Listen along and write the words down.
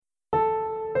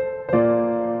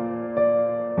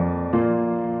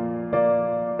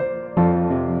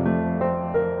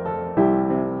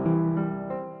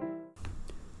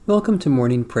Welcome to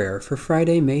morning prayer for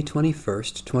Friday, May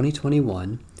 21st,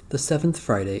 2021, the seventh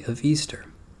Friday of Easter.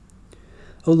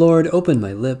 O Lord, open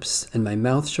my lips, and my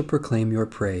mouth shall proclaim your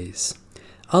praise.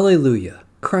 Alleluia!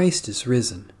 Christ is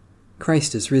risen.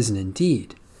 Christ is risen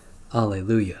indeed.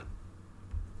 Alleluia!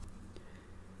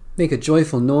 Make a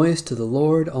joyful noise to the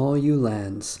Lord, all you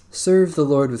lands. Serve the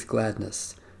Lord with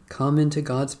gladness. Come into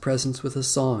God's presence with a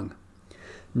song.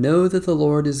 Know that the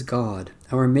Lord is God,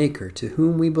 our Maker, to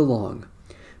whom we belong.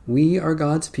 We are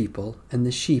God's people and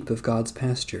the sheep of God's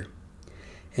pasture.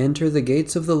 Enter the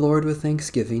gates of the Lord with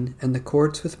thanksgiving and the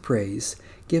courts with praise.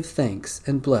 Give thanks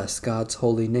and bless God's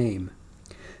holy name.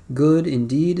 Good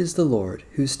indeed is the Lord,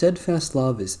 whose steadfast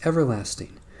love is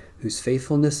everlasting, whose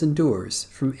faithfulness endures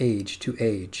from age to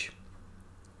age.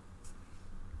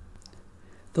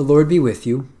 The Lord be with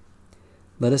you.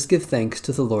 Let us give thanks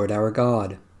to the Lord our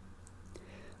God.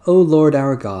 O Lord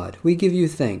our God, we give you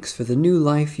thanks for the new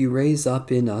life you raise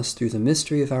up in us through the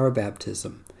mystery of our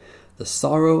baptism, the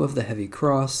sorrow of the heavy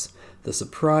cross, the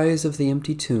surprise of the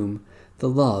empty tomb, the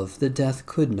love that death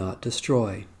could not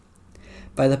destroy.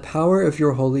 By the power of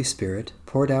your Holy Spirit,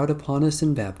 poured out upon us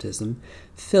in baptism,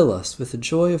 fill us with the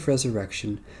joy of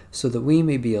resurrection, so that we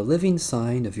may be a living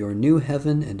sign of your new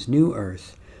heaven and new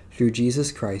earth, through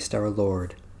Jesus Christ our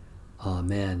Lord.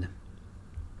 Amen.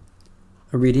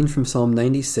 A reading from Psalm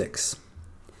 96.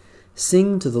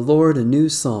 Sing to the Lord a new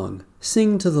song.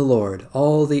 Sing to the Lord,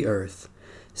 all the earth.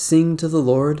 Sing to the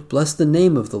Lord, bless the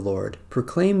name of the Lord.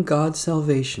 Proclaim God's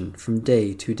salvation from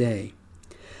day to day.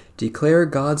 Declare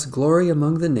God's glory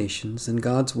among the nations and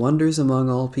God's wonders among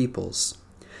all peoples.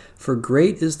 For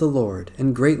great is the Lord,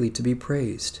 and greatly to be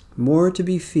praised, more to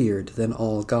be feared than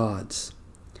all gods.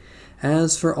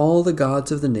 As for all the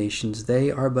gods of the nations, they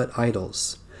are but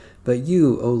idols. But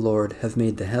you, O Lord, have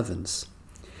made the heavens.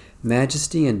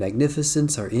 Majesty and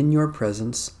magnificence are in your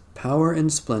presence. Power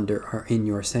and splendor are in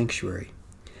your sanctuary.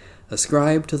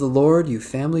 Ascribe to the Lord, you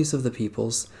families of the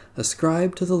peoples.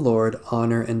 Ascribe to the Lord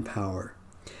honor and power.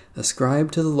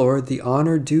 Ascribe to the Lord the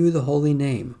honor due the holy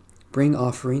name. Bring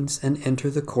offerings and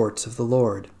enter the courts of the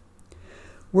Lord.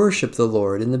 Worship the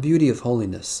Lord in the beauty of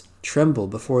holiness. Tremble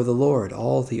before the Lord,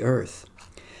 all the earth.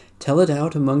 Tell it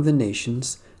out among the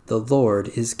nations. The Lord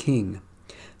is King.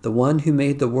 The one who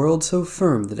made the world so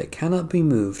firm that it cannot be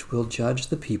moved will judge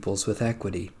the peoples with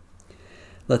equity.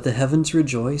 Let the heavens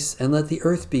rejoice, and let the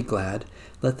earth be glad.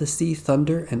 Let the sea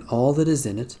thunder, and all that is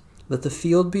in it. Let the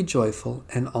field be joyful,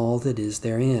 and all that is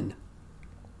therein.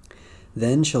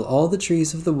 Then shall all the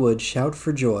trees of the wood shout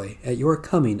for joy at your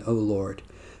coming, O Lord,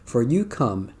 for you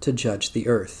come to judge the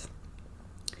earth.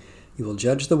 You will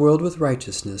judge the world with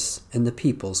righteousness, and the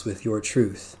peoples with your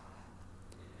truth.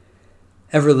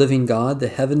 Ever-living God, the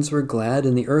heavens were glad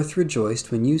and the earth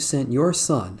rejoiced when you sent your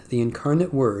Son, the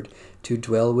incarnate Word, to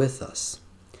dwell with us.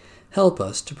 Help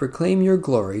us to proclaim your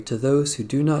glory to those who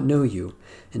do not know you,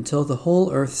 until the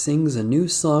whole earth sings a new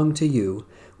song to you,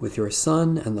 with your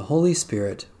Son and the Holy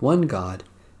Spirit, one God,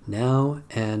 now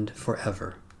and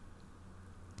forever.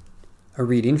 A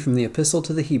reading from the Epistle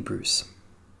to the Hebrews.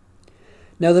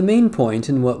 Now the main point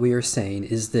in what we are saying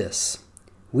is this: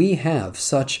 we have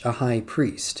such a high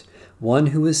priest, one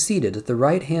who is seated at the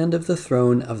right hand of the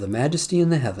throne of the majesty in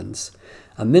the heavens,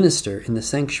 a minister in the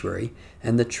sanctuary,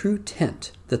 and the true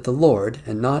tent that the Lord,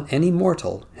 and not any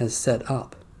mortal, has set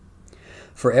up.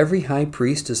 For every high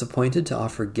priest is appointed to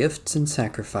offer gifts and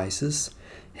sacrifices,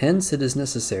 hence it is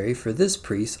necessary for this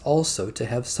priest also to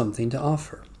have something to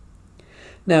offer.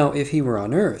 Now, if he were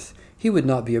on earth, he would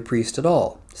not be a priest at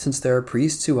all, since there are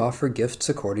priests who offer gifts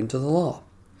according to the law.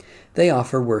 They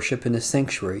offer worship in a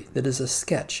sanctuary that is a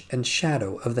sketch and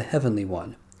shadow of the heavenly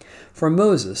one. For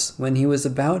Moses, when he was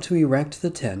about to erect the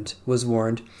tent, was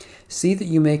warned, "See that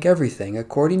you make everything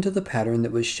according to the pattern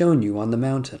that was shown you on the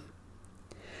mountain."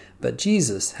 But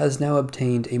Jesus has now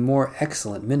obtained a more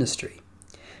excellent ministry,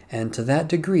 and to that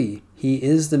degree he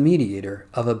is the mediator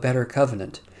of a better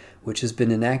covenant, which has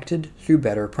been enacted through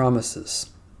better promises.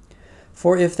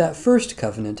 For if that first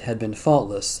covenant had been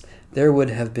faultless, there would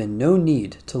have been no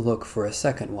need to look for a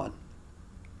second one.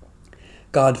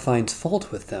 God finds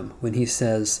fault with them when he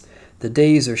says, "The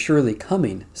days are surely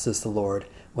coming, says the Lord,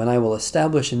 when I will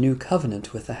establish a new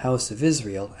covenant with the house of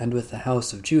Israel and with the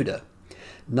house of Judah,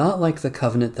 not like the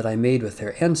covenant that I made with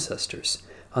their ancestors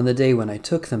on the day when I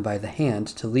took them by the hand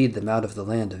to lead them out of the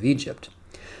land of Egypt.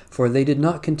 For they did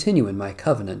not continue in my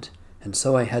covenant, and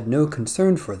so I had no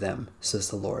concern for them, says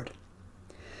the Lord.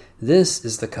 This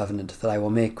is the covenant that I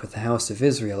will make with the house of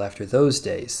Israel after those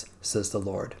days, says the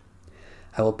Lord.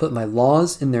 I will put my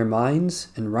laws in their minds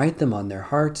and write them on their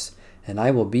hearts, and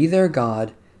I will be their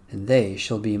God, and they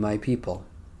shall be my people.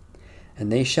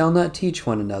 And they shall not teach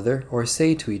one another, or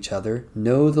say to each other,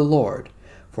 Know the Lord,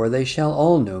 for they shall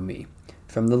all know me,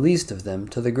 from the least of them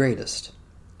to the greatest.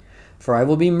 For I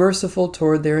will be merciful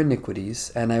toward their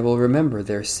iniquities, and I will remember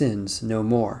their sins no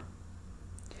more.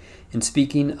 In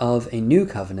speaking of a new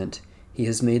covenant, he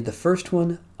has made the first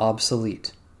one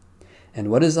obsolete. And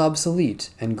what is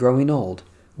obsolete and growing old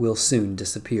will soon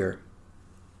disappear.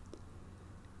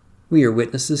 We are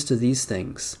witnesses to these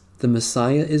things. The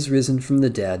Messiah is risen from the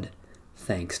dead.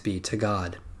 Thanks be to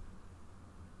God.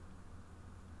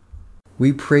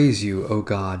 We praise you, O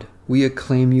God. We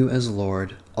acclaim you as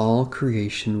Lord. All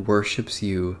creation worships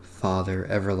you, Father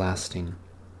everlasting.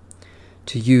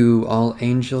 To you, all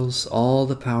angels, all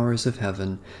the powers of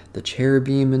heaven, the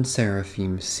cherubim and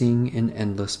seraphim sing in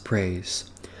endless praise.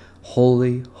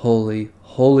 Holy, holy,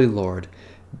 holy Lord,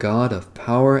 God of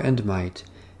power and might,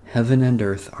 heaven and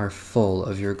earth are full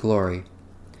of your glory.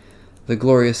 The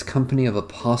glorious company of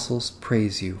apostles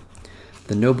praise you.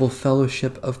 The noble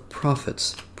fellowship of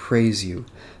prophets praise you.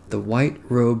 The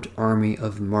white-robed army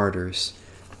of martyrs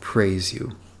praise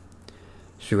you.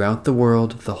 Throughout the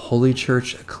world, the Holy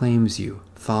Church acclaims you,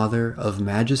 Father of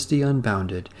majesty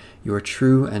unbounded, your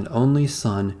true and only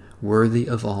Son, worthy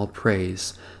of all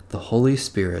praise, the Holy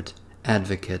Spirit,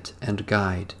 advocate and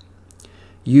guide.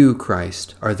 You,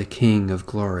 Christ, are the King of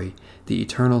glory, the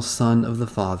eternal Son of the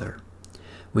Father.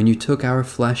 When you took our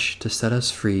flesh to set us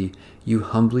free, you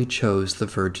humbly chose the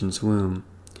Virgin's womb.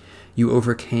 You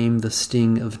overcame the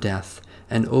sting of death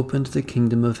and opened the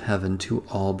kingdom of heaven to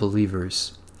all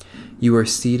believers. You are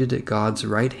seated at God's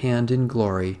right hand in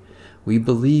glory. We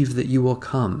believe that you will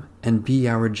come and be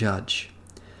our judge.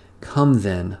 Come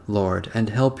then, Lord, and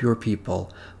help your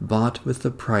people, bought with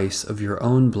the price of your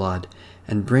own blood,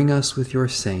 and bring us with your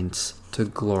saints to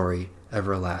glory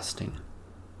everlasting.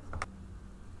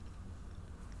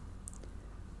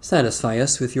 Satisfy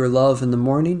us with your love in the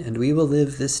morning, and we will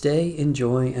live this day in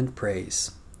joy and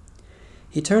praise.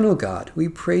 Eternal God, we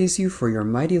praise you for your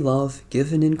mighty love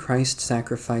given in Christ's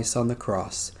sacrifice on the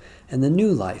cross, and the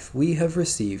new life we have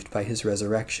received by his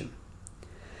resurrection.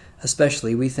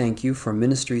 Especially we thank you for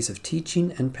ministries of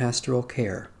teaching and pastoral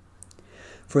care,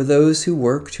 for those who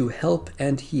work to help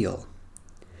and heal,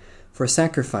 for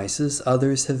sacrifices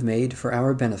others have made for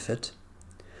our benefit,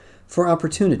 for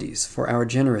opportunities for our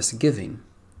generous giving,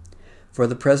 for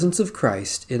the presence of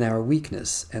Christ in our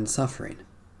weakness and suffering.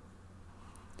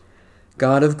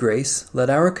 God of grace, let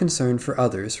our concern for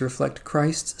others reflect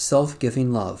Christ's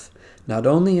self-giving love, not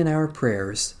only in our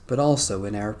prayers, but also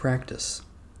in our practice.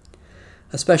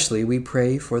 Especially we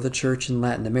pray for the Church in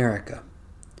Latin America,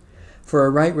 for a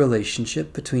right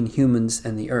relationship between humans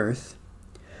and the earth,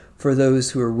 for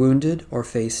those who are wounded or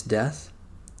face death,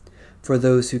 for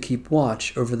those who keep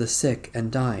watch over the sick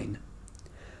and dying,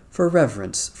 for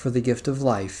reverence for the gift of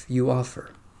life you offer.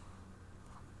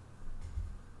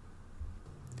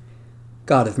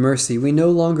 God of mercy, we no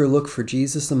longer look for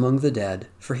Jesus among the dead,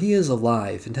 for he is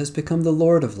alive and has become the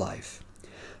Lord of life.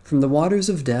 From the waters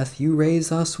of death you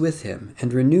raise us with him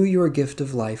and renew your gift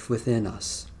of life within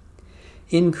us.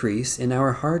 Increase in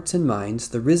our hearts and minds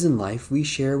the risen life we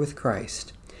share with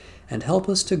Christ, and help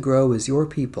us to grow as your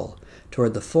people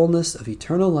toward the fullness of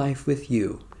eternal life with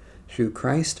you, through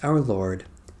Christ our Lord.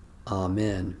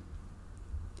 Amen.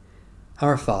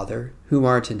 Our Father, who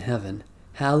art in heaven,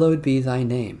 hallowed be thy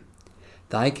name.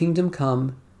 Thy kingdom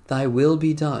come, thy will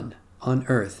be done, on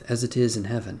earth as it is in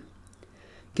heaven.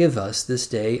 Give us this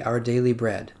day our daily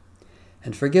bread,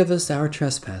 and forgive us our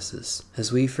trespasses,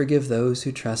 as we forgive those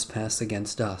who trespass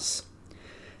against us.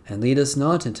 And lead us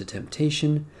not into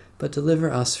temptation, but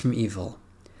deliver us from evil.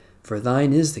 For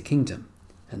thine is the kingdom,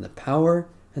 and the power,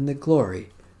 and the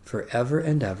glory, forever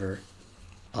and ever.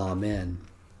 Amen.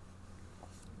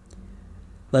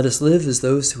 Let us live as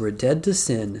those who are dead to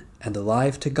sin and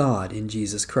alive to God in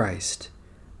Jesus Christ.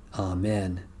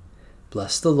 Amen.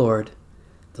 Bless the Lord.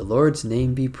 The Lord's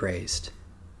name be praised.